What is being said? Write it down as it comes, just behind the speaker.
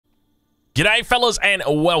G'day fellas and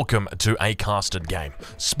welcome to a casted game.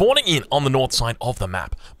 Spawning in on the north side of the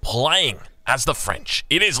map, playing as the French,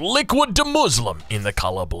 it is Liquid de Muslim in the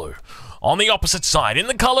color blue. On the opposite side, in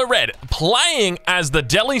the color red, playing as the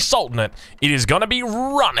Delhi Sultanate, it is going to be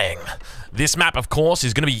Running. This map, of course,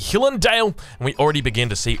 is going to be Hill and Dale, and we already begin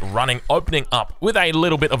to see Running opening up with a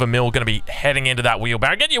little bit of a mill. Going to be heading into that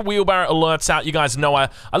wheelbarrow. Get your wheelbarrow alerts out. You guys know I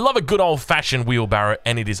love a good old-fashioned wheelbarrow,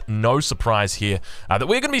 and it is no surprise here that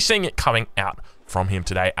we're going to be seeing it coming out from him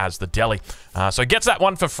today as the Delhi. So gets that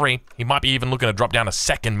one for free. He might be even looking to drop down a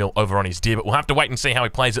second mill over on his deer, but we'll have to wait and see how he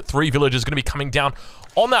plays it. 3 villagers going to be coming down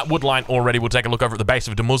on that wood line already. We'll take a look over at the base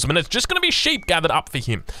of de Muslim, and it's just going to be sheep gathered up for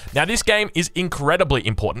him. Now, this game is incredibly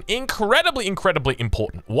important. Incredibly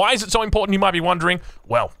important. Why is it so important, you might be wondering?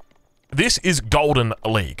 Well, this is Golden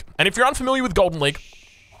League. And if you're unfamiliar with Golden League,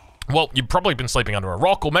 well, you've probably been sleeping under a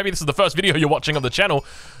rock, or maybe this is the first video you're watching on the channel.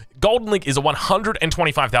 Golden League is a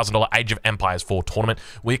 $125,000 Age of Empires 4 tournament.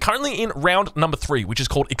 We're currently in round number 3, which is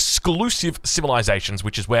called Exclusive Civilizations,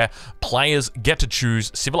 which is where players get to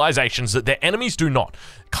choose civilizations that their enemies do not.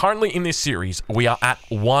 Currently in this series, we are at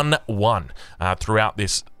 1-1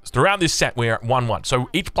 Throughout this set, we're at 1-1. So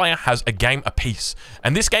each player has a game apiece.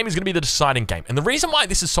 And this game is going to be the deciding game. And the reason why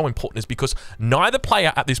this is so important is because neither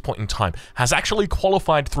player at this point in time has actually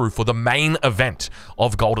qualified through for the main event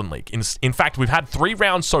of Golden League. In fact, we've had 3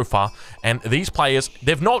 rounds so far, and these players,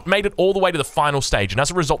 they've not made it all the way to the final stage. And as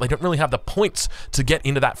a result, they don't really have the points to get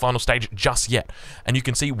into that final stage just yet. And you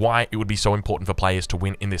can see why it would be so important for players to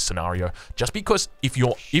win in this scenario. Just because if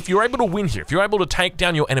you're able to win here, if you're able to take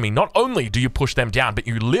down your enemy, not only do you push them down, but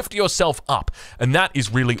you lift yourself up, and that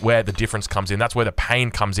is really where the difference comes in. That's where the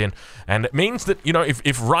pain comes in, and it means that, you know,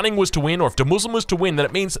 if Running was to win, or if de Muslim was to win, then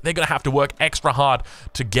it means that they're going to have to work extra hard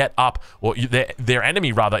to get up, or their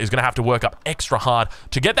enemy rather is going to have to work up extra hard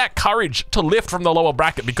to get that courage to lift from the lower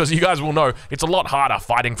bracket, because you guys will know it's a lot harder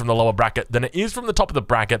fighting from the lower bracket than it is from the top of the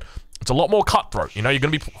bracket. It's a lot more cutthroat. You know, you're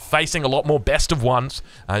going to be facing a lot more best of ones.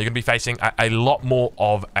 You're going to be facing a lot more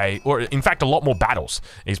of or in fact, a lot more battles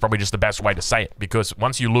is probably just the best way to say it. Because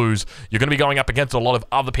once you lose, you're going to be going up against a lot of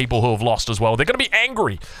other people who have lost as well. They're going to be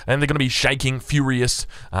angry, and they're going to be shaking, furious.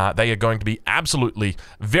 They are going to be absolutely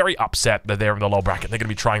very upset that they're in the low bracket. They're going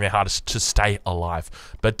to be trying their hardest to stay alive.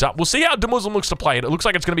 But we'll see how de Muslim looks to play it. It looks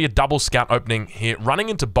like it's going to be a double scout opening here, running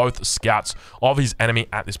into both scouts of his enemy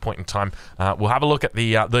at this point in time. We'll have a look at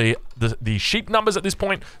the sheep numbers at this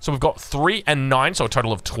point. So we've got 3 and 9, so a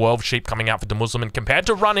total of 12 sheep coming out for de Muslim, and compared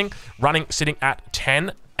to Running sitting at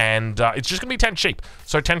 10, and it's just going to be 10 sheep.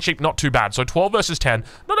 So 10 sheep, not too bad. So 12 versus 10,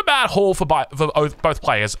 not a bad haul for both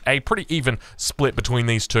players. A pretty even split between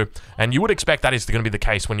these two, and you would expect that is going to be the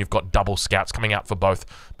case when you've got double scouts coming out for both.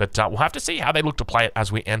 But we'll have to see how they look to play it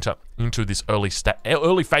as we enter into this early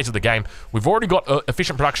phase of the game. We've already got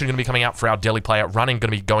efficient production going to be coming out for our Delhi player. Running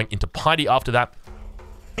going to be going into Piety after that.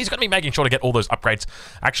 He's going to be making sure to get all those upgrades.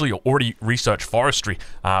 Actually, already researched forestry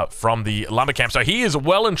from the lumber camp. So he is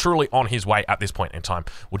well and truly on his way at this point in time.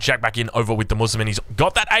 We'll check back in over with de Muslim, and he's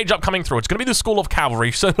got that age up coming through. It's going to be the School of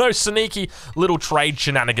Cavalry, so no sneaky little trade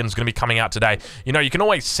shenanigans going to be coming out today. You know, you can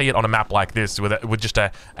always see it on a map like this with just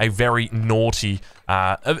a very naughty...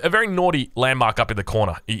 a very naughty landmark up in the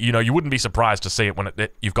corner. You know, you wouldn't be surprised to see it when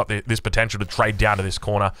you've got this potential to trade down to this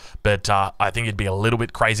corner, but I think it'd be a little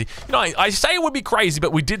bit crazy. You know, I say it would be crazy,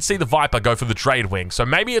 but we did see the Viper go for the trade wing, so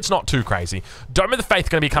maybe it's not too crazy. Dome of the Faith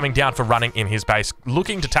going to be coming down for Running in his base,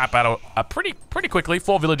 looking to tap out pretty quickly.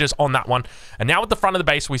 4 villagers on that one, and now at the front of the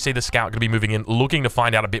base, we see the scout going to be moving in, looking to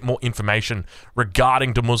find out a bit more information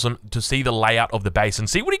regarding de Muslim, to see the layout of the base and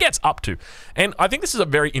see what he gets up to. And I think this is a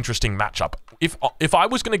very interesting matchup. If I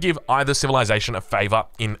was going to give either civilization a favor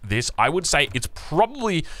in this, I would say it's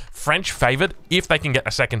probably French favored if they can get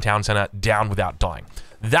a second town center down without dying.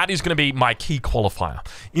 That is going to be my key qualifier.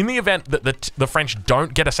 In the event that the French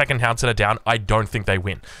don't get a second town center down, I don't think they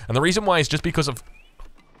win. And the reason why is just because of...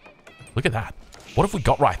 Look at that. What have we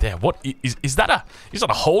got right there? What is that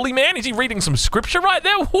a holy man? Is he reading some scripture right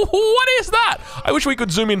there? What is that? I wish we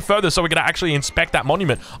could zoom in further so we could actually inspect that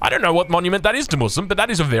monument. I don't know what monument that is to Muslim, but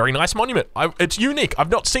that is a very nice monument. It's unique.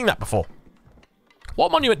 I've not seen that before.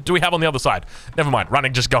 What monument do we have on the other side? Never mind.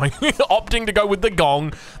 Running, just going, opting to go with the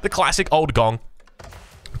gong, the classic old gong.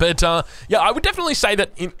 But yeah, I would definitely say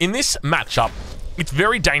that in this matchup, it's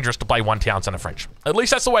very dangerous to play one town center French. At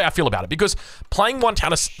least that's the way I feel about it, because playing one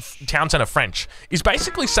town center French is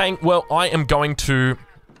basically saying, well, I am going to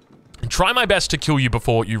try my best to kill you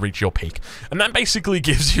before you reach your peak. And that basically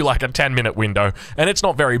gives you like a 10-minute window, and it's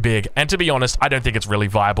not very big. And to be honest, I don't think it's really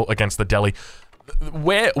viable against the Delhi.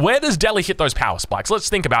 where does Delhi hit those power spikes? Let's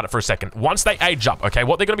think about it for a second. Once they age up, okay,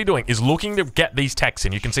 what they're going to be doing is looking to get these techs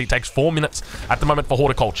in. You can see it takes 4 minutes at the moment for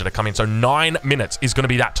Horticulture to come in, so 9 minutes is going to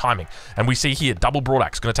be that timing. And we see here, double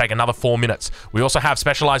Broadaxe, going to take another 4 minutes. We also have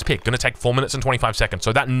Specialized Pick, going to take 4 minutes and 25 seconds.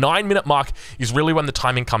 So that 9-minute mark is really when the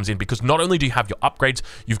timing comes in, because not only do you have your upgrades,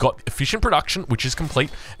 you've got efficient production, which is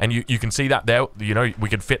complete, and you can see that there, you know, we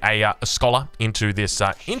could fit a Scholar into this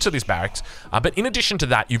barracks. But in addition to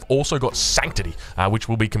that, you've also got Sanctity, which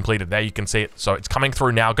will be completed. There you can see it. So it's coming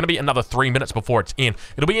through now. Going to be another 3 minutes before it's in.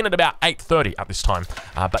 It'll be in at about 8:30 at this time.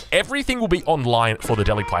 But everything will be online for the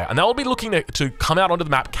Delhi player. And they'll be looking to come out onto the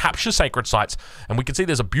map, capture sacred sites. And we can see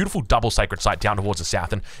there's a beautiful double sacred site down towards the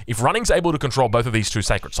south. And if Running's able to control both of these two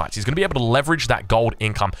sacred sites, he's going to be able to leverage that gold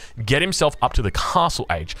income, get himself up to the castle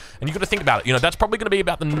age. And you've got to think about it. You know, that's probably going to be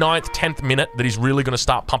about the 9th, 10th minute that he's really going to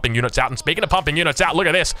start pumping units out. And speaking of pumping units out, look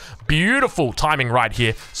at this. Beautiful timing right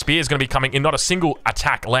here. Spear's going to be coming in, not a single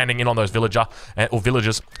attack landing in on those villager or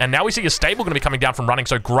villagers. And now we see a stable going to be coming down from Running.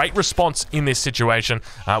 So great response in this situation.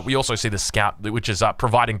 We also see the scout, which is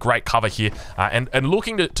providing great cover here and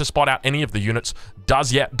looking to spot out any of the units.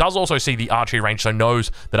 Does also see the archery range, so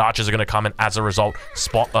knows that archers are going to come, and as a result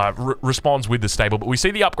responds with the stable. But we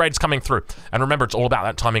see the upgrades coming through, and remember, it's all about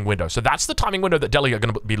that timing window. So that's the timing window that Delhi are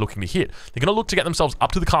going to be looking to hit. They're going to look to get themselves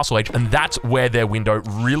up to the castle age, and that's where their window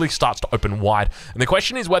really starts to open wide. And the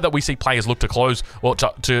question is whether we see players look to close or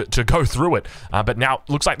to go through it. But now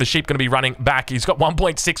looks like the sheep going to be running back. He's got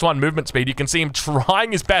 1.61 movement speed. You can see him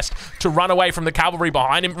trying his best to run away from the cavalry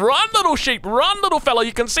behind him. Run, little sheep, run, little fella.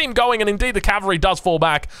 You can see him going, and indeed the cavalry does fall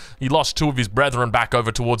back. He lost 2 of his brethren back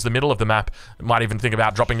over towards the middle of the map. Might even think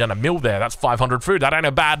about dropping down a mill there. That's 500 food. That ain't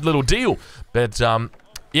a bad little deal. But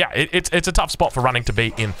yeah, it's a tough spot for Running to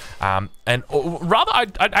be in. And rather,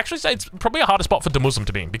 I'd actually say it's probably a harder spot for Demuslim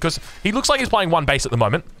to be in, because he looks like he's playing one base at the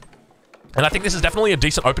moment. And I think this is definitely a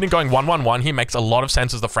decent opening. Going 1-1-1 here makes a lot of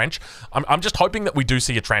sense as the French. I'm just hoping that we do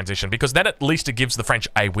see a transition, because then at least it gives the French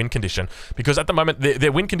a win condition. Because at the moment,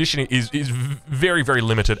 their win condition is very, very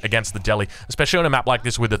limited against the Delhi, especially on a map like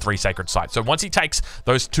this with the 3 sacred sites. So once he takes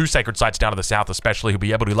those 2 sacred sites down to the south especially, he'll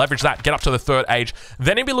be able to leverage that, get up to the 3rd age.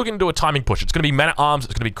 Then he'll be looking to do a timing push. It's going to be men-at-arms,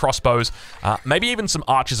 it's going to be crossbows, maybe even some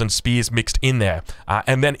archers and spears mixed in there.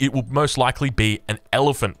 And then it will most likely be an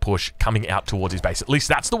elephant push coming out towards his base. At least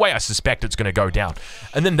that's the way I suspect it's going to go down.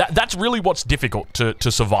 And then that's really what's difficult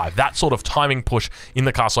to survive, that sort of timing push in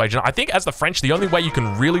the castle age. And I think as the French, the only way you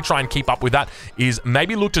can really try and keep up with that is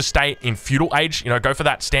maybe look to stay in feudal age, you know, go for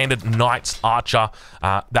that standard knights, archer,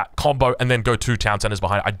 that combo, and then go 2 town centers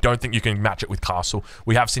behind. I don't think you can match it with castle.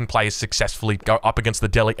 We have seen players successfully go up against the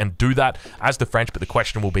Delhi and do that as the French, but the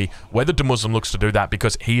question will be whether Demuslim looks to do that,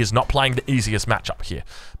 because he is not playing the easiest matchup here.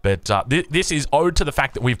 But this is owed to the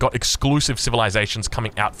fact that we've got exclusive civilizations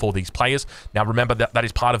coming out for these players. Now, remember that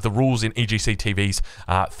is part of the rules in EGC TV's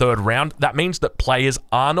 3rd round. That means that players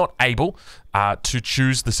are not able to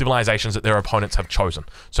choose the civilizations that their opponents have chosen.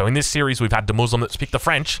 So in this series, we've had Demuslim that's picked the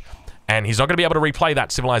French, and he's not going to be able to replay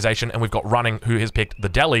that civilization. And we've got Running, who has picked the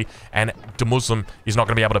Delhi, and Demuslim is not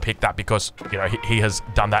going to be able to pick that because, you know, he has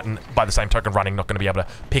done that, and by the same token, Running not going to be able to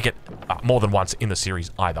pick it more than once in the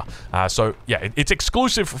series either. So yeah, it's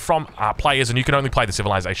exclusive from players, and you can only play the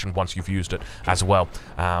civilization once you've used it as well.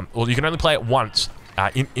 Or you can only play it once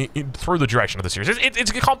through the duration of the series.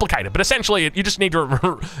 It's complicated, but essentially you just need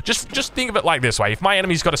to just think of it like this way. If my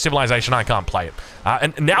enemy's got a civilization, I can't play it.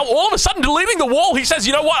 And now all of a sudden deleting the wall, he says,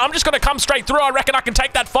 you know what, I'm just going to come straight through. I reckon I can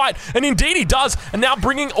take that fight. And indeed he does. And now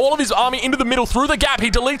bringing all of his army into the middle through the gap, he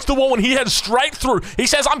deletes the wall and he heads straight through. He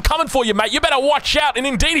says, I'm coming for you, mate. You better watch out. And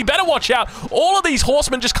indeed he better watch out. All of these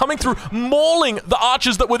horsemen just coming through, mauling the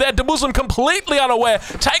archers that were there. Demuslim completely unaware,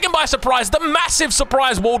 taken by surprise. The massive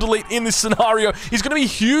surprise wall delete in this scenario is going to be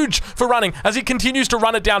huge for Running as he continues to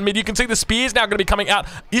run it down mid. You can see the spears now going to be coming out.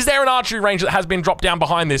 Is there an archery range that has been dropped down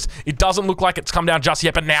behind this? It doesn't look like it's come down just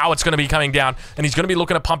yet, but now it's going to be coming down, and he's going to be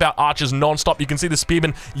looking to pump out archers non-stop. You can see the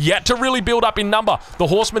spearmen yet to really build up in number. The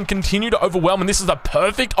horsemen continue to overwhelm, and this is a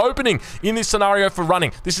perfect opening in this scenario for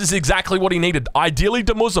Running. This is exactly what he needed. Ideally,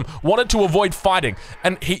 Demuslim wanted to avoid fighting,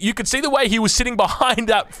 and you could see the way he was sitting behind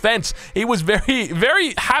that fence. He was very,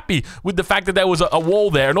 very happy with the fact that there was a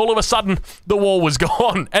wall there, and all of a sudden, the wall was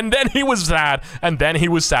gone. And then he was sad, and then he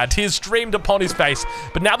was sad. Tears streamed upon his face.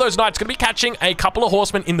 But now those knights going to be catching a couple of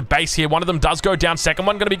horsemen in the base here. One of them does go down. Second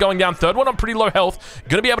one going to be going down. Third one on pretty low health.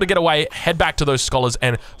 Going to be able to get away, head back to those scholars,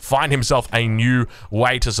 and find himself a new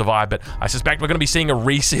way to survive. But I suspect we're going to be seeing a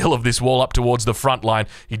reseal of this wall up towards the front line.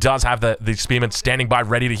 He does have the spearmen standing by,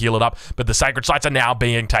 ready to heal it up. But the sacred sites are now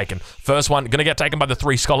being taken. First one going to get taken by the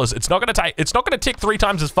 3 scholars. It's not going to tick 3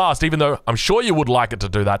 times as fast, even though I'm sure you would like it to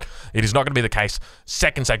do that. It is not going to be the case.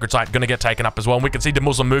 Second Sacred Site going to get taken up as well. And we can see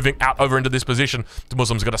Demuslim moving out over into this position.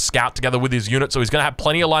 Demuslim's got a scout together with his unit, so he's going to have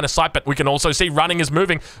plenty of line of sight, but we can also see Running is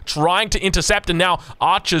moving, trying to intercept, and now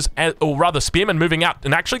Archers, or rather Spearmen, moving out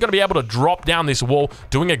and actually going to be able to drop down this wall,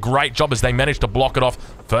 doing a great job as they manage to block it off.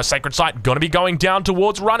 First Sacred Site going to be going down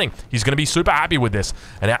towards Running. He's going to be super happy with this,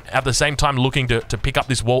 and at the same time looking to pick up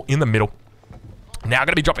this wall in the middle. Now going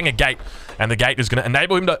to be dropping a gate, and the gate is going to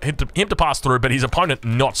enable him to pass through, but his opponent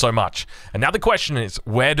not so much. And now the question is,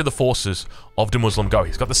 where do the forces of Demuslim go?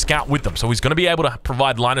 He's got the scout with them, so he's going to be able to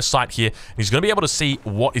provide line of sight here. He's going to be able to see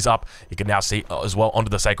what is up. He can now see as well onto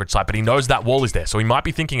the Sacred Site, but he knows that wall is there, so he might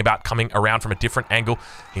be thinking about coming around from a different angle.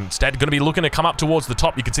 Instead, going to be looking to come up towards the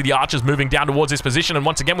top. You can see the Archers moving down towards this position, and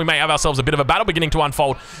once again, we may have ourselves a bit of a battle beginning to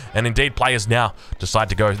unfold. And indeed, players now decide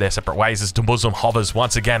to go their separate ways as Demuslim hovers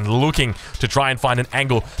once again, looking to try and find an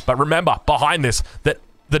angle. But remember, behind this, that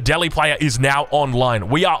the Delhi player is now online.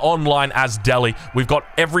 We are online as Delhi. We've got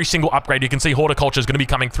every single upgrade. You can see Horticulture is going to be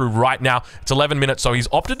coming through right now. It's 11 minutes, so he's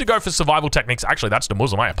opted to go for survival techniques. Actually, that's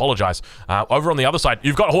Demuslim. I apologize. Over on the other side,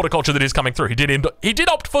 you've got Horticulture that is coming through. He did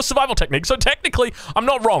opt for survival techniques, so technically, I'm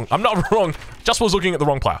not wrong. I'm not wrong. Just was looking at the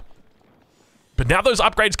wrong player. But now those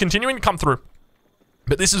upgrades continuing to come through.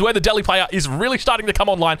 But this is where the Delhi player is really starting to come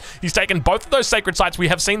online. He's taken both of those Sacred Sites. We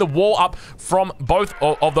have seen the wall up from both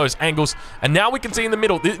of those angles. And now we can see in the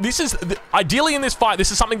middle. This is, ideally in this fight,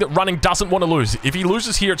 this is something that Running doesn't want to lose. If he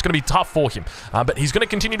loses here, it's going to be tough for him. But he's going to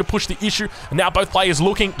continue to push the issue. And now both players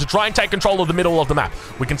looking to try and take control of the middle of the map.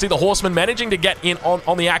 We can see the Horsemen managing to get in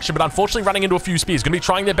on the action, but unfortunately running into a few spears. Going to be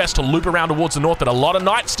trying their best to loop around towards the north, but a lot of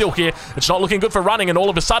Knights still here. It's not looking good for Running, and all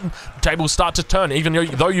of a sudden, the tables start to turn. Even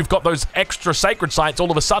though you've got those extra Sacred Sites, all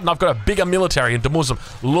of a sudden, I've got a bigger military, and Demuslim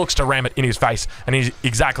looks to ram it in his face, and he's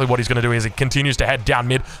exactly what he's going to do is he continues to head down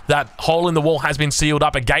mid. That hole in the wall has been sealed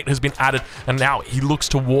up, a gate has been added, and now he looks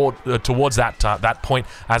towards that point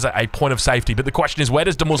as a point of safety. But the question is, where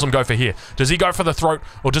does Demuslim go for here? Does he go for the throat,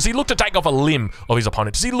 or does he look to take off a limb of his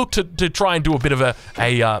opponent? Does he look to try and do a bit of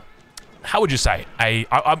a how would you say?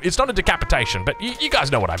 It's not a decapitation, but you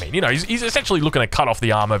guys know what I mean. You know, he's essentially looking to cut off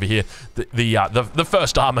the arm over here. The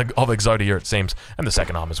first arm of Exodia, it seems, and the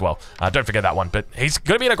second arm as well. Don't forget that one, but he's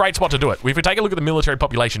going to be in a great spot to do it. If we take a look at the military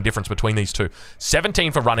population difference between these two,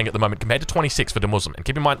 17 for Running at the moment compared to 26 for Demuslim. And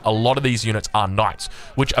keep in mind, a lot of these units are Knights,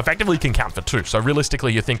 which effectively can count for 2. So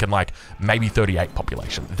realistically, you're thinking like maybe 38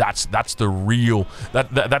 population. That's the real,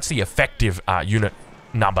 that's the effective unit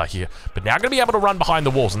number here. But now going to be able to run behind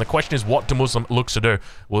the walls, and the question is what Demuslim looks to do.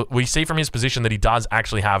 Well, we see from his position that he does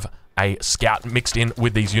actually have a scout mixed in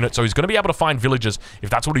with these units, so he's going to be able to find villages if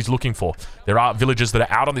that's what he's looking for. There are villages that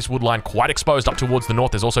are out on this wood line, quite exposed up towards the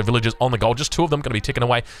north. There's also villages on the gold, just 2 of them going to be ticking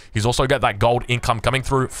away. He's also got that gold income coming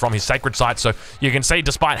through from his Sacred Site, so you can see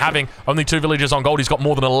despite having only 2 villages on gold, he's got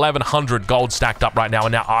more than 1,100 gold stacked up right now.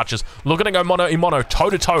 And now Archers looking to go mono-a-mono,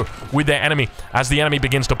 toe-to-toe with their enemy as the enemy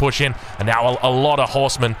begins to push in. And now a lot of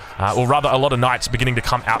horsemen, or rather a lot of Knights beginning to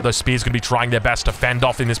come out. Those spears going to be trying their best to fend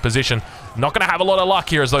off in this position. Not going to have a lot of luck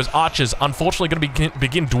here as those Archers unfortunately going to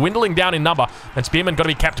begin dwindling down in number, and Spearmen got to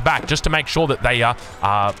be kept back just to make sure that they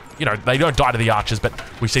you know, they don't die to the Archers. But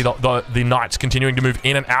we see the Knights continuing to move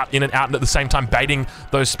in and out, and at the same time baiting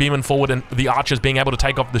those Spearmen forward, and the Archers being able to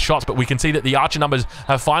take off the shots. But we can see that the Archer numbers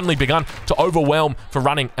have finally begun to overwhelm for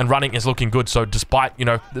Running, and Running is looking good. So despite, you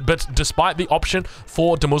know, despite the option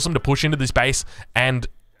for Demuslim to push into this base and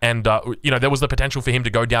you know, there was the potential for him to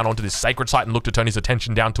go down onto this Sacred Site and look to turn his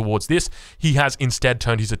attention down towards this. He has instead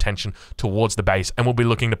turned his attention towards the base and will be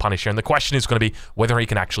looking to punish here. And the question is going to be whether he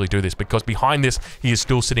can actually do this, because behind this, he is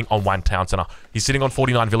still sitting on 1 town center. He's sitting on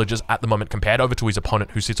 49 villages at the moment compared over to his opponent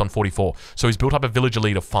who sits on 44. So he's built up a villager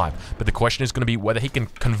lead of 5. But the question is going to be whether he can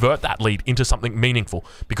convert that lead into something meaningful,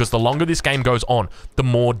 because the longer this game goes on, the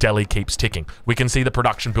more Delhi keeps ticking. We can see the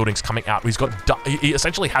production buildings coming out. He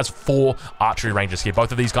essentially has 4 archery ranges here.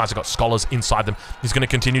 Both of these guys have got scholars inside them. He's going to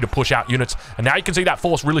continue to push out units, and now you can see that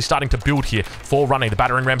force really starting to build here for Running. The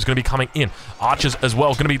battering ram is going to be coming in. Archers as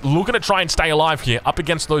well going to be looking to try and stay alive here up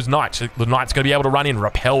against those Knights. The Knights going to be able to run in,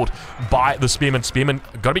 repelled by the Spearmen. Spearmen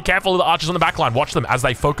got to be careful of the Archers on the back line. Watch them as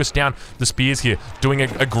they focus down the spears here, doing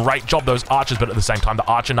a great job, those Archers. But at the same time, the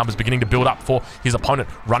Archer numbers beginning to build up for his opponent.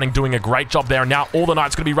 Running doing a great job there, and now all the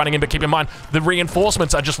Knights going to be running in. But keep in mind, the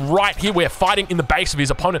reinforcements are just right here. We're fighting in the base of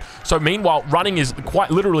his opponent. So meanwhile, Running is quite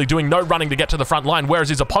literally doing no running to get to the front line, whereas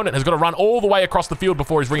his opponent has got to run all the way across the field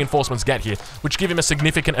before his reinforcements get here, which give him a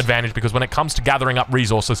significant advantage because when it comes to gathering up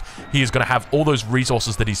resources, he is going to have all those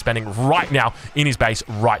resources that he's spending right now in his base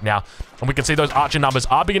right now. And we can see those archer numbers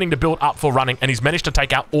are beginning to build up for running, and he's managed to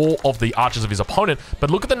take out all of the archers of his opponent.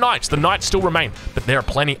 But look at the knights. The knights still remain, but there are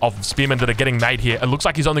plenty of spearmen that are getting made here. It looks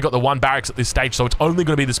like he's only got the one barracks at this stage, so it's only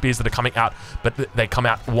going to be the spears that are coming out, but they come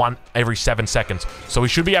out one every 7 seconds. So he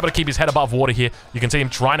should be able to keep his head above water here. You can see him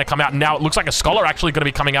trying to come out. Now it looks like a scholar actually going to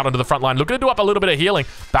be coming out onto the front line, looking to do up a little bit of healing.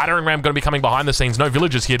 Battering ram going to be coming behind the scenes. No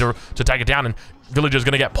villagers here to take it down, and villagers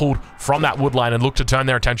going to get pulled from that wood line and look to turn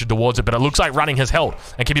their attention towards it. But it looks like running has held.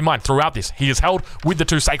 And keep in mind, throughout this, he has held with the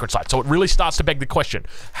 2 sacred sites. So it really starts to beg the question,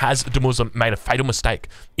 has Dumuzlum made a fatal mistake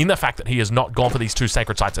in the fact that he has not gone for these 2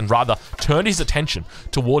 sacred sites and rather turned his attention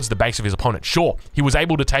towards the base of his opponent? Sure, he was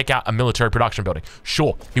able to take out a military production building.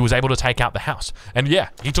 Sure, he was able to take out the house. And yeah,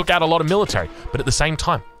 he took out a lot of military. But at the same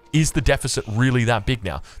time, is the deficit really that big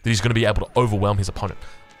now that he's going to be able to overwhelm his opponent?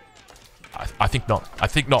 I think not. I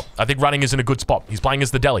think not. I think running is in a good spot. He's playing as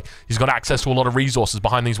the Delhi. He's got access to a lot of resources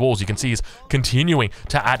behind these walls. You can see he's continuing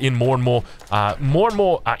to add in more and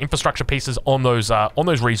more infrastructure pieces on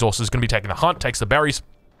those resources. Going to be taking the hunt, takes the berries,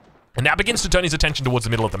 and now begins to turn his attention towards the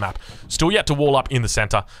middle of the map. Still yet to wall up in the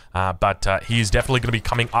center, but he is definitely going to be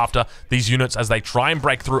coming after these units as they try and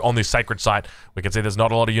break through on this sacred site. We can see there's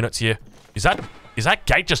not a lot of units here. Is that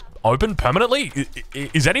gate just open permanently?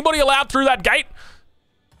 Is anybody allowed through that gate?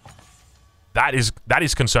 That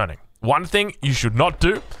is concerning. One thing you should not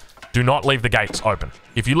do not leave the gates open.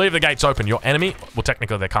 If you leave the gates open, your enemy, well,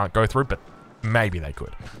 technically they can't go through, but maybe they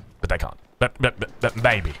could. But they can't. But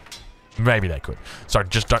maybe. Maybe they could. So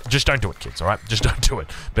just don't do it, kids, all right? Just don't do it.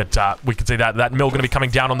 But we can see that mill going to be coming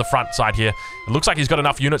down on the front side here. It looks like he's got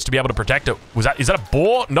enough units to be able to protect it. Is that a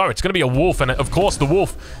boar? No, it's going to be a wolf. And of course, the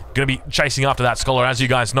wolf going to be chasing after that scholar. As you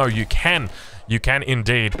guys know, you can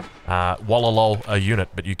indeed wallalol a unit,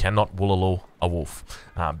 but you cannot woolalol a wolf.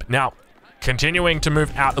 But now, continuing to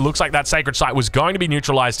move out, it looks like that sacred site was going to be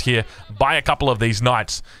neutralized here by a couple of these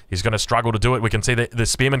knights. He's going to struggle to do it. We can see that the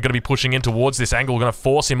spearman going to be pushing in towards this angle. We're going to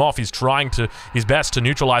force him off. He's trying his best to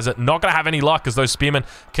neutralize it. Not going to have any luck as those spearmen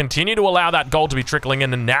continue to allow that gold to be trickling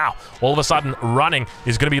in. And now, all of a sudden, running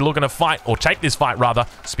is going to be looking to fight, or take this fight rather.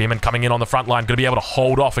 Spearman coming in on the front line, going to be able to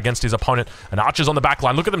hold off against his opponent. And archers on the back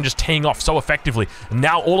line. Look at them just teeing off so effectively. And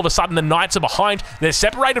now, all of a sudden, the knights are behind. They're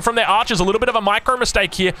separated from their archers. A little bit of a micro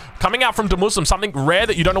mistake here. Coming out from Dumuzlum, something rare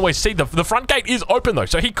that you don't always see. The front gate is open though,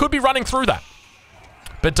 so he could be running through that.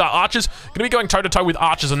 But archers going to be going toe-to-toe with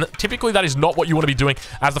archers, and typically that is not what you want to be doing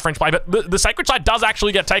as the French play. But the sacred site does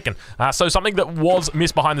actually get taken. So something that was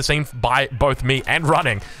missed behind the scenes by both me and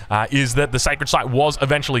running is that the sacred site was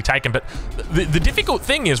eventually taken. But the difficult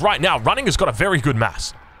thing is right now, running has got a very good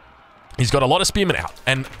mass. He's got a lot of spearmen out,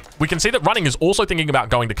 and we can see that running is also thinking about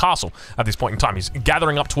going to castle at this point in time. He's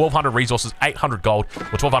gathering up 1,200 resources, 800 gold,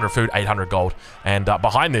 or 1,200 food, 800 gold. And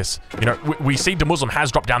behind this, you know, we see Dumuzlum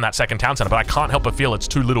has dropped down that second town center, but I can't help but feel it's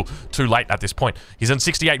too little, too late at this point. He's in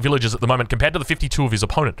 68 villages at the moment compared to the 52 of his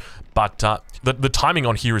opponent, but the timing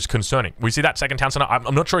on here is concerning. We see that second town center.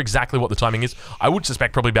 I'm not sure exactly what the timing is. I would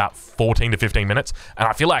suspect probably about 14 to 15 minutes, and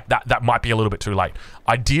I feel like that might be a little bit too late.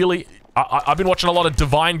 Ideally, I've been watching a lot of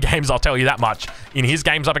Divine games, I'll tell you that much. In his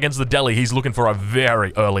games up against the Delhi, he's looking for a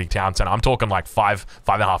very early town center. I'm talking like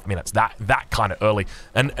 5.5 minutes, that kind of early.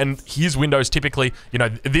 And his windows typically, you know,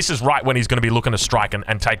 this is right when he's going to be looking to strike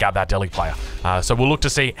and take out that Delhi player. So we'll look to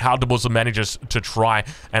see how Dumuzlum manages to try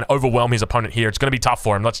and overwhelm his opponent here. It's going to be tough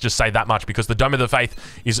for him, let's just say that much, because the Dome of the Faith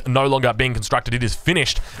is no longer being constructed. It is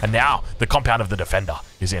finished, and now the compound of the Defender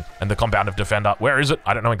is in. And the compound of Defender, where is it?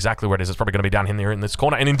 I don't know exactly where it is. It's probably going to be down here in this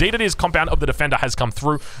corner. And indeed it is. Compound of the Defender has come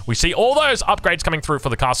through. We see all those upgrades coming through for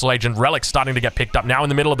the Castle Age, and relics starting to get picked up. Now in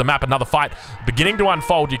the middle of the map, another fight beginning to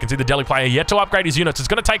unfold. You can see the Delhi player yet to upgrade his units. It's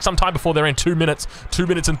going to take some time before they're in 2 minutes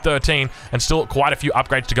and 13, and still quite a few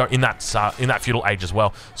upgrades to go in that feudal age as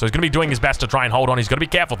well. So he's going to be doing his best to try and hold on. He's got to be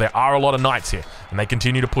careful. There are a lot of knights here, and they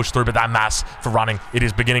continue to push through, but that mass for running, it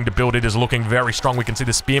is beginning to build. It is looking very strong. We can see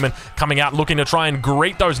the spearmen coming out, looking to try and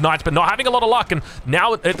greet those knights, but not having a lot of luck, and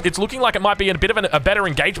now it's looking like it might be a bit of a better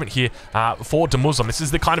engagement here for Dumuzlum. This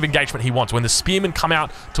is the kind of engagement he wants. When the spearmen come out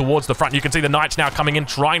towards the front, you can see the knights now coming in,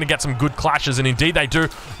 trying to get some good clashes, and indeed they do.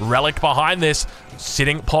 Relic behind this,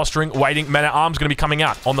 sitting, posturing, waiting. Men-at-arms going to be coming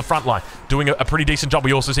out on the front line, doing a pretty decent job.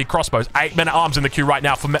 We also see crossbows. 8 men-at-arms in the queue right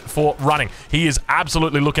now for running. He is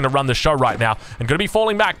absolutely looking to run the show right now, and going to be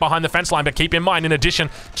falling back behind the fence line. But keep in mind, in addition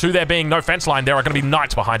to there being no fence line, there are going to be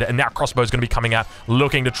knights behind it, and now crossbow is going to be coming out,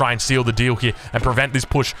 looking to try and seal the deal here and prevent this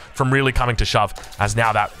push from really coming to shove, as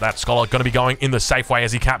now that scholar going to be going in the safe way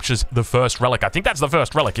as he captures the first relic. I think that's the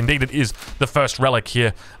first relic. Indeed, it is the first relic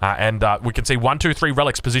here, and we can see 1, 2, 3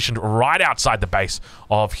 relics positioned right outside the base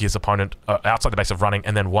of his opponent, outside the base of running,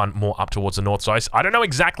 and then one more up towards the north. So I don't know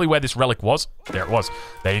exactly where this relic was. There it was.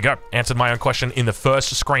 There you go. Answered my own question in the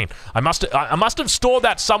first screen. I must have stored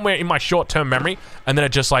that somewhere in my short-term memory, and then it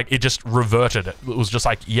just reverted. It was just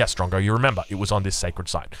like, yes, Strongo, you remember it was on this sacred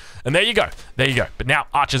site. And there you go. There you go. But now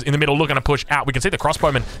Archer's in the middle looking to push out. We can see the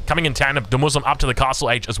crossbowman coming in tandem, Dumuslim up to the castle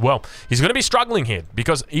age as well. He's going to be struggling here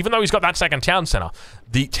because even though he's got that second town center,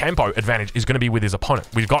 the tempo advantage is going to be with his opponent.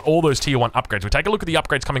 We've got all those tier 1 upgrades. We take a look at the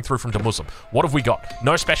upgrades coming through from Dumuslim. What have we got?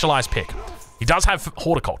 No specialized pick. He does have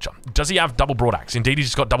horticulture. Does he have double broadaxe? Indeed, he's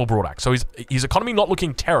just got double broadaxe. So his economy not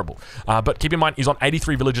looking terrible. But keep in mind, he's on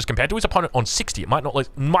 83 villages compared to his opponent on 60. It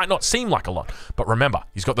might not seem like a lot. But remember,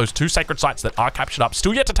 he's got those 2 sacred sites that are captured up.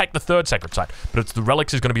 Still yet to take the 3rd sacred site. But it's the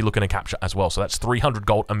relics he's going to be looking to capture as well. So that's 300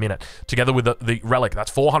 gold a minute. Together with the relic,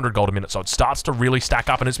 that's 400 gold a minute. So it starts to really stack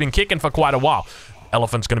up. And it's been kicking for quite a while.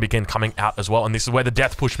 Elephant's going to begin coming out as well, and this is where the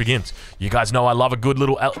death push begins. You guys know I love a good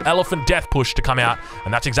little elephant death push to come out,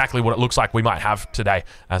 and that's exactly what it looks like we might have today,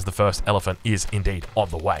 as the first elephant is indeed on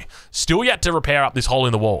the way. Still yet to repair up this hole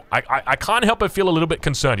in the wall. I can't help but feel a little bit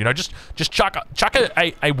concerned. You know, just chuck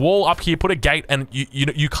a wall up here, put a gate, and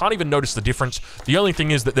you can't even notice the difference. The only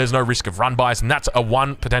thing is that there's no risk of run bys, and that's a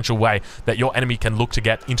one potential way that your enemy can look to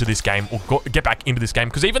get into this game or get back into this game.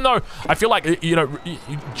 Because even though I feel like, you know,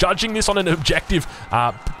 judging this on an objective,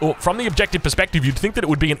 or from the objective perspective, you'd think that it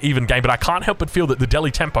would be an even game, but I can't help but feel that the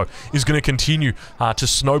Delhi tempo is going to continue to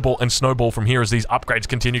snowball and snowball from here as these upgrades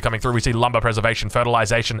continue coming through. We see lumber preservation,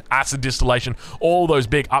 fertilization, acid distillation, all those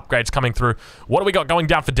big upgrades coming through. What do we got going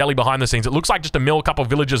down for Delhi behind the scenes? It looks like just a mill, couple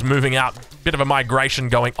of villagers moving out, bit of a migration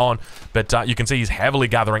going on, but you can see he's heavily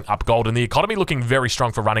gathering up gold, and the economy looking very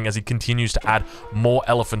strong for running as he continues to add more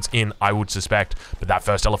elephants in, I would suspect. But that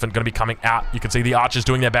first elephant going to be coming out. You can see the archers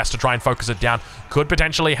doing their best to try and focus it down. Could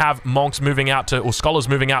potentially have monks moving out to, or scholars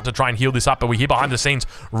moving out to try and heal this up, but we hear behind the scenes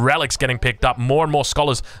relics getting picked up, more and more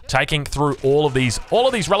scholars taking through all of these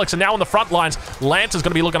relics. And now on the front lines, Lance is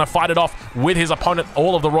going to be looking to fight it off with his opponent.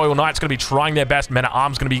 All of the Royal Knights going to be trying their best. Men at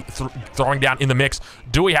Arms going to be throwing down in the mix.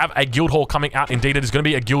 Do we have a guild hall coming out? Indeed, it is going to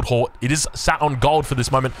be a guild hall. It is sat on gold for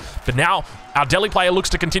this moment, but now our Delhi player looks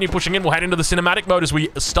to continue pushing in. We'll head into the cinematic mode as we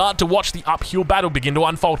start to watch the uphill battle begin to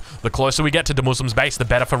unfold. The closer we get to Dumuslim's base, the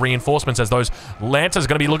better for reinforcements, as those Lancers are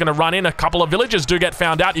going to be looking to run in. A couple of villagers do get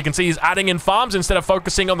found out. You can see he's adding in farms instead of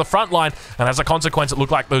focusing on the front line, and as a consequence, it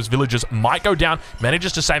looked like those villagers might go down.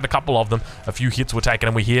 Manages to save a couple of them. A few hits were taken,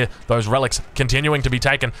 and we hear those relics continuing to be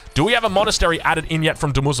taken. Do we have a monastery added in yet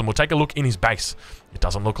from Dumuslim? We'll take a look in his base. It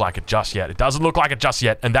doesn't look like it just yet. It doesn't look like it just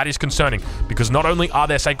yet, and that is concerning, because not only are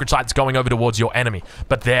there sacred sites going over towards your enemy,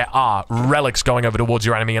 but there are relics going over towards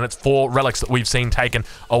your enemy, and it's 4 relics that we've seen taken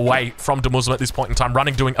away from Dumuslim at this point in time.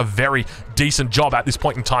 Running doing a very decent job at this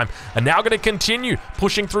point in time, and now going to continue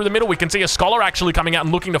pushing through the middle. We can see a scholar actually coming out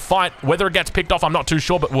and looking to fight. Whether it gets picked off, I'm not too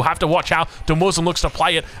sure, but we'll have to watch how Dumuslim looks to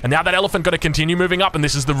play it. And now that elephant going to continue moving up, and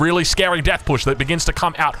this is the really scary death push that begins to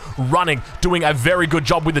come out running, doing a very good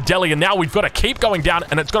job with the Delhi, and now we've got to keep going down,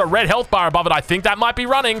 and it's got a red health bar above it. I think that might be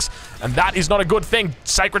Runnings, and that is not a good thing.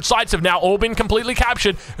 Sacred sites have now all been completely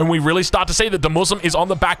captured, and we really start to see that Dumuslim is on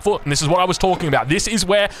the back foot, and this is what I was talking about. This is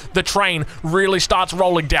where the train really starts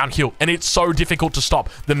rolling downhill, and it's so difficult to stop.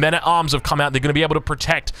 The men at arms have come out. They're going to be able to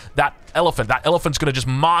protect that elephant. That elephant's going to just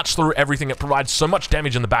march through everything. It provides so much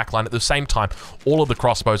damage in the backline. At the same time, all of the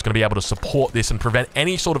crossbows going to be able to support this and prevent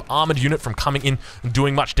any sort of armored unit from coming in and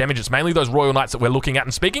doing much damage. It's mainly those Royal Knights that we're looking at.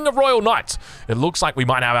 And speaking of Royal Knights, it looks like we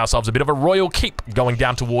might have ourselves a bit of a royal keep going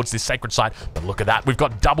down towards this sacred site. But look at that. We've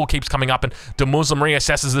got double keeps coming up, and Dumuslim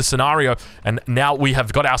reassesses the scenario, and now we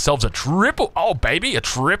have got ourselves a triple. Oh, baby, a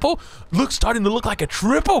triple? Starting to look like a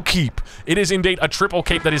triple keep. It is indeed a triple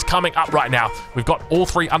keep that is coming up right now. We've got all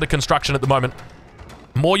 3 under construction at the moment.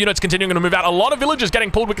 More units continuing to move out. A lot of villagers getting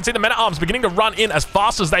pulled. We can see the men at arms beginning to run in as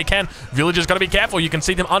fast as they can. Villagers got to be careful. You can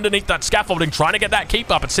see them underneath that scaffolding trying to get that keep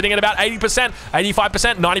up. It's sitting at about 80%,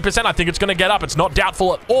 85%, 90%. I think it's going to get up. It's not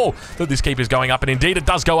doubtful at all that this keep is going up. And indeed, it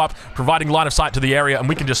does go up, providing line of sight to the area. And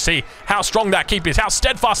we can just see how strong that keep is, how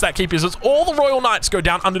steadfast that keep is, as all the Royal Knights go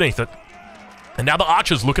down underneath it. And now the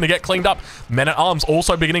archers looking to get cleaned up. Men at arms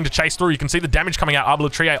also beginning to chase through. You can see the damage coming out.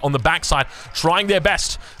 Arbalatrier on the backside trying their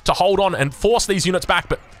best to hold on and force these units back,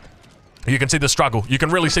 but You can see the struggle. You can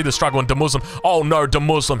really see the struggle in Demuslim. Oh no,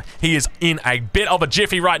 Demuslim. He is in a bit of a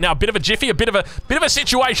jiffy right now. A bit of a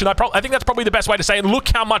situation. I think that's probably the best way to say it. Look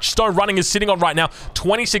how much stone Running is sitting on right now.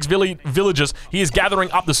 26 villagers. He is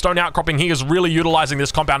gathering up the stone outcropping. He is really utilizing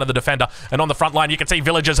this compound of the defender. And on the front line, you can see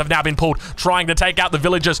villagers have now been pulled, trying to take out the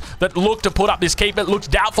villagers that look to put up this keep. It looks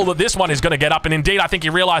doubtful that this one is going to get up. And indeed, I think he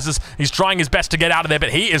realizes he's trying his best to get out of there,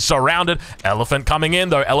 but he is surrounded. Elephant coming in,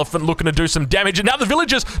 though. Elephant looking to do some damage. And now the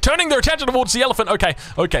villagers turning their attention towards the elephant.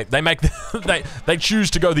 Okay, they make they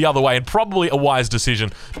choose to go the other way, and probably a wise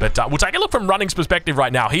decision. But we'll take a look from Running's perspective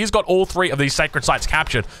right now. He's got all 3 of these sacred sites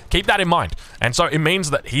captured. Keep that in mind. And so it means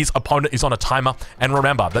that his opponent is on a timer. And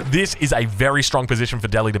remember that this is a very strong position for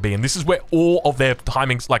Delhi to be in. This is where all of their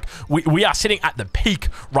timings, like we are sitting at the peak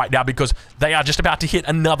right now, because they are just about to hit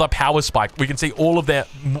another power spike. We can see all of their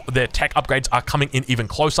tech upgrades are coming in even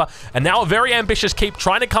closer. And now a very ambitious keep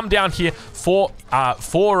trying to come down here for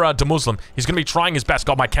Demuslim. He's going to be trying his best.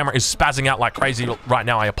 God, my camera is spazzing out like crazy right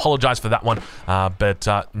now. I apologize for that one. But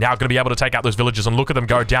now going to be able to take out those villagers, and look at them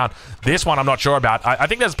go down. This one I'm not sure about. I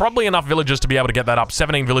think there's probably enough villagers to be able to get that up.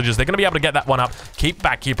 17 villagers. They're going to be able to get that one up. Keep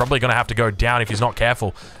back here. Probably going to have to go down if he's not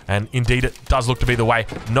careful. And indeed, it does look to be the way.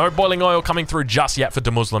 No boiling oil coming through just yet for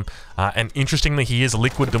Demuslim. And interestingly, he is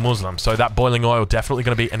liquid Demuslim. So that boiling oil definitely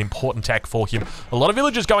going to be an important tech for him. A lot of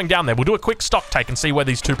villagers going down there. We'll do a quick stock take and see where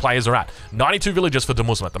these 2 players are at. 92 villagers for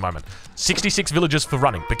Demuslim at the moment. 66 villagers for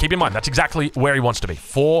Running. But keep in mind, that's exactly where he wants to be.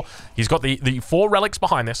 He's got the 4 relics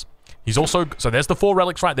behind this. He's also, so there's the 4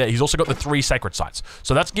 relics right there. He's also got the 3 sacred sites.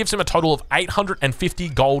 So that gives him a total of 850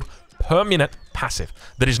 gold per minute passive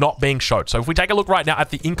that is not being showed. So if we take a look right now at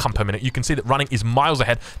the income per minute, you can see that Running is miles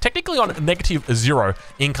ahead, technically on -0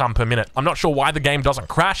 income per minute. I'm not sure why the game doesn't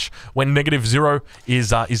crash when -0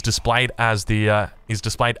 is displayed as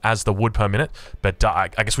the wood per minute, but I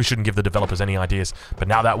guess we shouldn't give the developers any ideas. But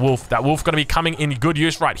now that wolf going to be coming in good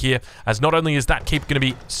use right here, as not only is that keep going to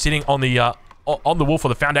be sitting on the wolf, or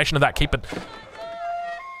the foundation of that keep, but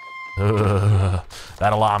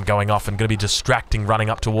that alarm going off and going to be distracting Running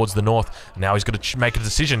up towards the north. Now he's going to make a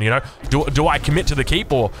decision, you know. Do I commit to the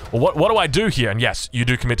keep, or what do I do here? And yes, you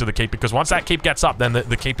do commit to the keep, because once that keep gets up, then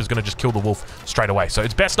the keep is going to just kill the wolf straight away. So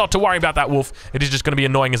it's best not to worry about that wolf. It is just going to be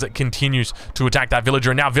annoying as it continues to attack that villager.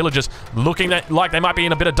 And now villagers looking like they might be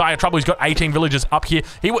in a bit of dire trouble. He's got 18 villagers up here.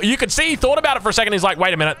 You could see he thought about it for a second. He's like,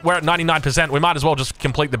 wait a minute, we're at 99%. We might as well just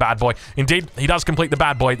complete the bad boy. Indeed, he does complete the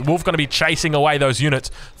bad boy. The wolf going to be chasing away those units.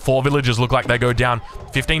 4 villagers look like they go down.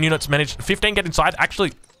 15 units managed. 15 get inside.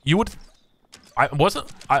 Actually, you would...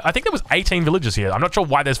 I think there was 18 villagers here. I'm not sure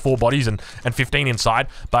why there's 4 bodies and 15 inside,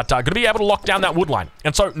 but going to be able to lock down that wood line.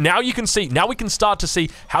 And so now you can see, now we can start to see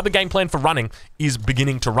how the game plan for Running is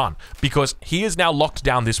beginning to run, because he has now locked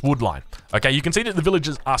down this wood line. Okay, you can see that the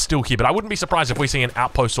villagers are still here, but I wouldn't be surprised if we see an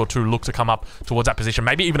outpost or 2 look to come up towards that position.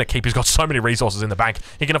 Maybe even a keep. He's got so many resources in the bank.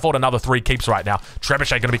 He can afford another 3 keeps right now. Trebuchet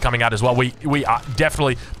going to be coming out as well. We are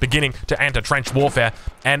definitely beginning to enter trench warfare,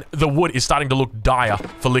 and the wood is starting to look dire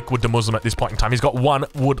for Liquid Demuslim at this point in time. He's got 1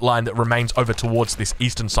 wood line that remains over towards this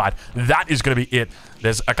eastern side. That is going to be it.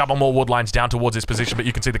 There's a couple more wood lines down towards this position, but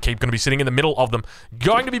you can see the keep going to be sitting in the middle of them,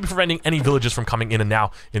 going to be preventing any villagers from coming in. And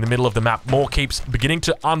now in the middle of the map, more keeps beginning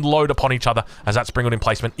to unload upon each other as that Springwood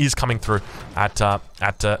emplacement is coming through at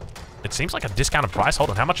it seems like a discounted price. Hold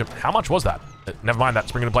on, how much was that? Never mind, that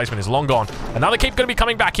Springwood emplacement is long gone. Another keep going to be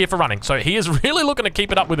coming back here for Running. So he is really looking to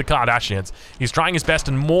keep it up with the Kardashians. He's trying his best,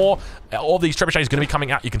 and more all these trebuchets going to be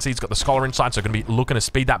coming out. You can see he's got the scholar inside, so going to be looking to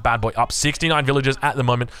speed that bad boy up. 69 villagers at the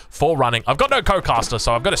moment for Running. I've got no co-caster,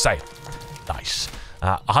 so I've got to say, nice.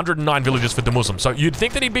 109 villagers for Demuslim. So you'd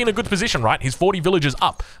think that he'd be in a good position, right? He's 40 villagers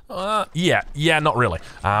up. Yeah, not really.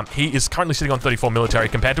 He is currently sitting on 34 military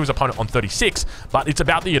compared to his opponent on 36, but it's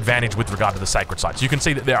about the advantage with regard to the sacred sites. You can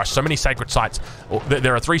see that there are so many sacred sites,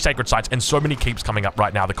 there are 3 sacred sites, and so many keeps coming up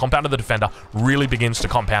right now. The compound of the defender really begins to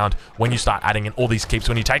compound when you start adding in all these keeps,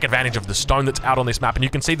 when you take advantage of the stone that's out on this map, and you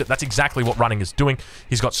can see that that's exactly what Running is doing.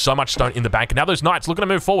 He's got so much stone in the bank, and now those knights looking to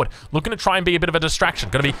move forward, looking to try and be a bit of a distraction,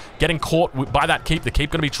 going to be getting caught by that keep. The keep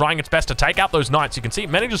going to be trying its best to take out those knights. You can see it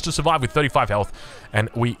manages to survive with 35 health, and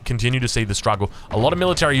we continue to see the struggle. A lot of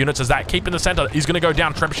military units as that keep in the center is going to go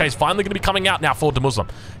down. Trebuchet is finally going to be coming out now for Demuslim.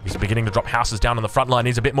 He's beginning to drop houses down on the front line.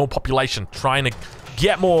 Needs a bit more population, trying to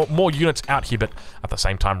get more units out here, but at the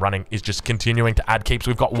same time, Running is just continuing to add keeps.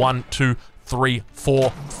 We've got 1, 2, 3, 4,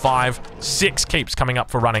 5, 6 keeps coming up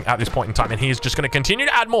for Running at this point in time, and he is just going to continue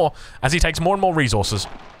to add more as he takes more and more resources.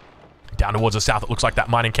 Down towards the south, it looks like that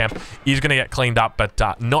mining camp is going to get cleaned up,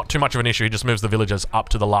 but not too much of an issue. He just moves the villagers up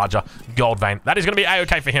to the larger gold vein. That is going to be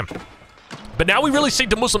A-okay for him. But now we really see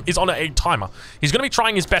Demuslim is on a timer. He's going to be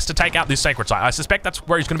trying his best to take out this Sacred Site. I suspect that's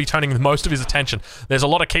where he's going to be turning most of his attention. There's a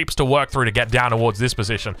lot of keeps to work through to get down towards this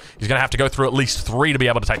position. He's going to have to go through at least 3 to be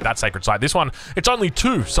able to take that Sacred Site. This one, it's only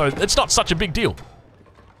 2, so it's not such a big deal.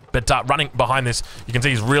 But running behind this, you can see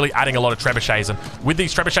he's really adding a lot of trebuchets. And with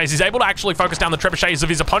these trebuchets, he's able to actually focus down the trebuchets of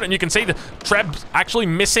his opponent. And you can see the trebs actually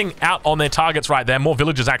missing out on their targets right there. More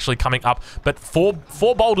villagers actually coming up. But four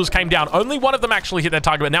boulders came down. Only one of them actually hit their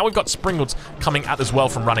target. But now we've got Springalds coming out as well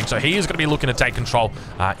from running. So he is going to be looking to take control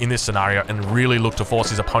in this scenario and really look to force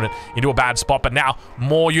his opponent into a bad spot. But now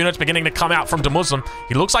more units beginning to come out from Demuslim.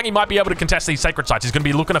 He looks like he might be able to contest these Sacred Sites. He's going to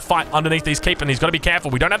be looking to fight underneath these keep. And he's got to be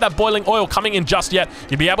careful. We don't have that boiling oil coming in just yet.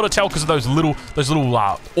 You'll be able to tell because of those little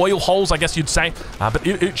oil holes, I guess you'd say. But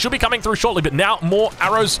it should be coming through shortly. But now more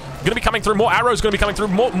arrows going to be coming through. More arrows going to be coming through.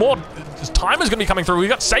 More time is going to be coming through. We've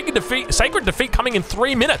got Sacred Defeat coming in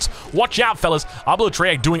 3 minutes. Watch out, fellas.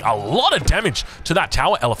 Arbalatrier doing a lot of damage to that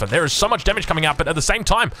tower elephant. There is so much damage coming out, but at the same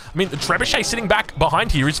time, I mean, the trebuchet sitting back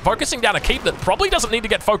behind here is focusing down a keep that probably doesn't need to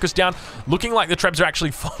get focused down. Looking like the Trebs are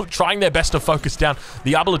actually trying their best to focus down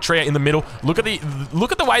the Arbalatrier in the middle. Look at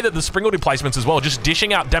the way that the Springaldy placements as well, just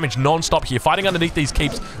dishing out damage non-stop here. Fighting underneath these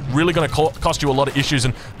keeps really going to cost you a lot of issues,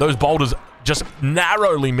 and those boulders just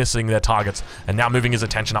narrowly missing their targets. And now moving his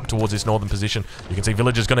attention up towards this northern position. You can see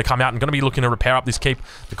villagers going to come out and going to be looking to repair up this keep.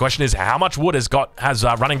 The question is, how much wood has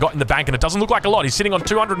Running got in the bank? And it doesn't look like a lot. He's sitting on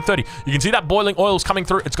 230. You can see that boiling oil's coming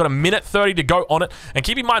through. It's got 1:30 to go on it. And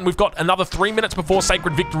keep in mind, we've got another 3 minutes before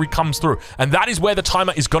Sacred Victory comes through. And that is where the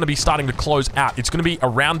timer is going to be starting to close out. It's going to be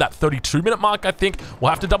around that 32-minute mark, I think. We'll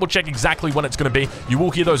have to double check exactly when it's going to be. You will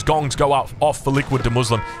hear those gongs go off for Liquid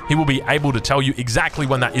Demuslim. He will be able to tell you exactly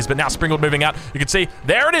when that is. But now Springalds moving out. You can see,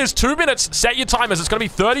 there it is, 2 minutes. Set your timers. It's going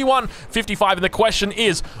to be 31:55, and the question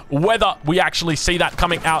is whether we actually see that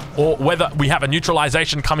coming out or whether we have a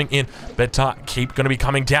neutralization coming in. But keep going to be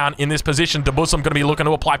coming down in this position. Demuslim going to be looking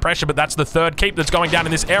to apply pressure, but that's the 3rd keep that's going down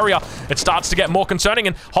in this area. It starts to get more concerning,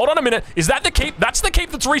 and hold on a minute, is that the keep? That's the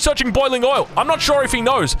keep that's researching boiling oil. I'm not sure if he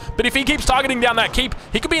knows, but if he keeps targeting down that keep,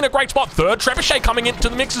 he could be in a great spot. 3rd trebuchet coming into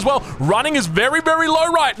the mix as well. Running is very, very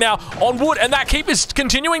low right now on wood, and that keep is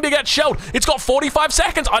continuing to get shelled. It's got 45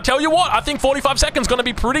 seconds. I tell you what, I think 45 seconds is going to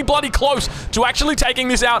be pretty bloody close to actually taking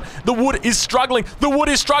this out. The wood is struggling. The wood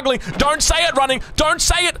is struggling. Don't say it, Running. Don't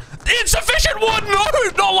say it. Insufficient wood. No,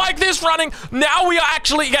 not like this, Running. Now we are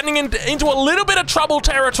actually getting into a little bit of trouble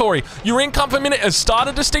territory. Your income per minute has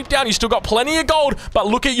started to steep down. You still got plenty of gold, but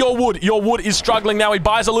look at your wood. Your wood is struggling now. He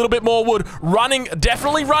buys a little bit more wood. Running,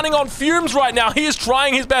 definitely running on fumes right now. He is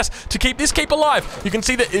trying his best to keep this keep alive. You can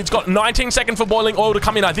see that it's got 19 seconds for boiling oil to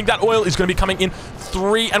come in. I think that oil is going to be coming in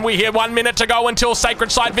 3, and we hear 1 minute to go until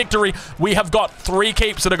Sacred Site Victory. We have got 3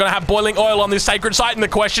 keeps that are going to have boiling oil on this Sacred Site, and the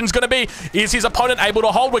question's going to be, is his opponent able to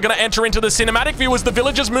hold? We're going to enter into the cinematic view as the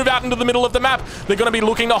villagers move out into the middle of the map. They're going to be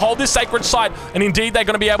looking to hold this Sacred Site, and indeed they're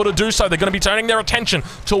going to be able to do so. They're going to be turning their attention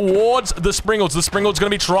towards the Springalds. The Springalds are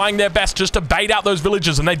going to be trying their best just to bait out those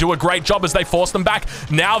villagers, and they do a great job as they force them back.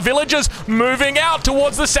 Now villagers moving out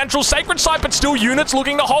towards the central Sacred Site, but still units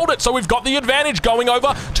looking to hold it, so we've got the advantage going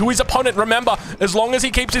over to his opponent. Remember, as long as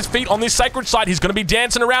he keeps his feet on this Sacred Site, he's going to be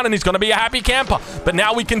dancing around and he's going to be a happy camper. But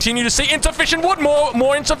now we continue to see insufficient wood,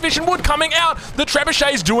 more insufficient wood coming out. The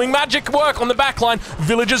trebuchets doing magic work on the backline.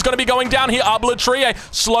 Villagers going to be going down here. Arbalatrier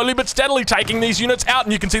slowly but steadily taking these units out,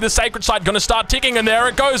 and you can see the Sacred Site going to start ticking, and there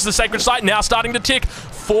it goes. The Sacred Site now starting to tick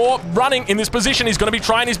for Running in this position. He's going to be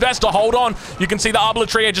trying his best to hold on. You can see the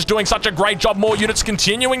Arbalatrier just doing such a great job. More units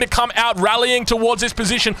continuing to come out, rallying towards this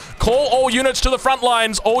position. Call all units to the front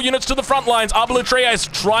lines. All units to the front lines. Arbalatrier is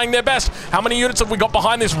trying their best. How many units have we got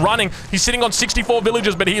behind this Running? He's sitting on 64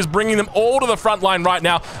 villagers, but he is bringing them all to the front line right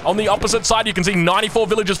now. On the opposite side, you can see 94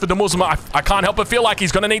 villagers for Demuslim. I can't help but feel like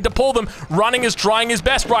he's going to need to pull them. Running is trying his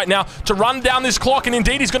best right now to run down this clock, and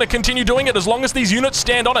indeed he's going to continue doing it as long as these units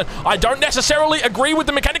stand on it. I don't necessarily agree with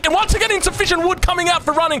the mechanic, and once again, insufficient wood coming out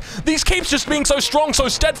for Running. These keeps just being so strong, so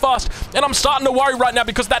steadfast, and I'm starting to worry right now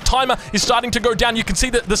because that timer is starting to go down. You can see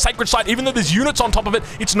that the Sacred Site, even though there's units on top of it,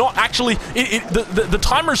 it's not actually, the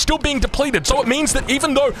timer is still being depleted. So it means that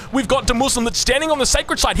even though we've got Demuslim that's standing on the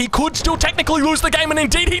Sacred Site, he could still technically lose the game, and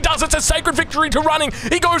indeed he does. It's a Sacred Victory to Running.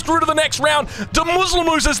 He goes through to the next round. Demuslim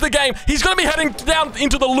loses the game. He's going to be heading down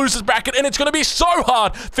into the losers bracket, and it's going to be so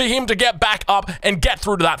hard for him to get back up and get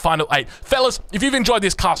through to that final 8. Fellas, if you've enjoyed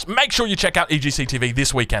this cast, make sure you check out EGC TV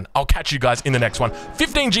this weekend. I'll catch you guys in the next one.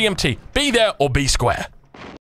 15 GMT. Be there or be square.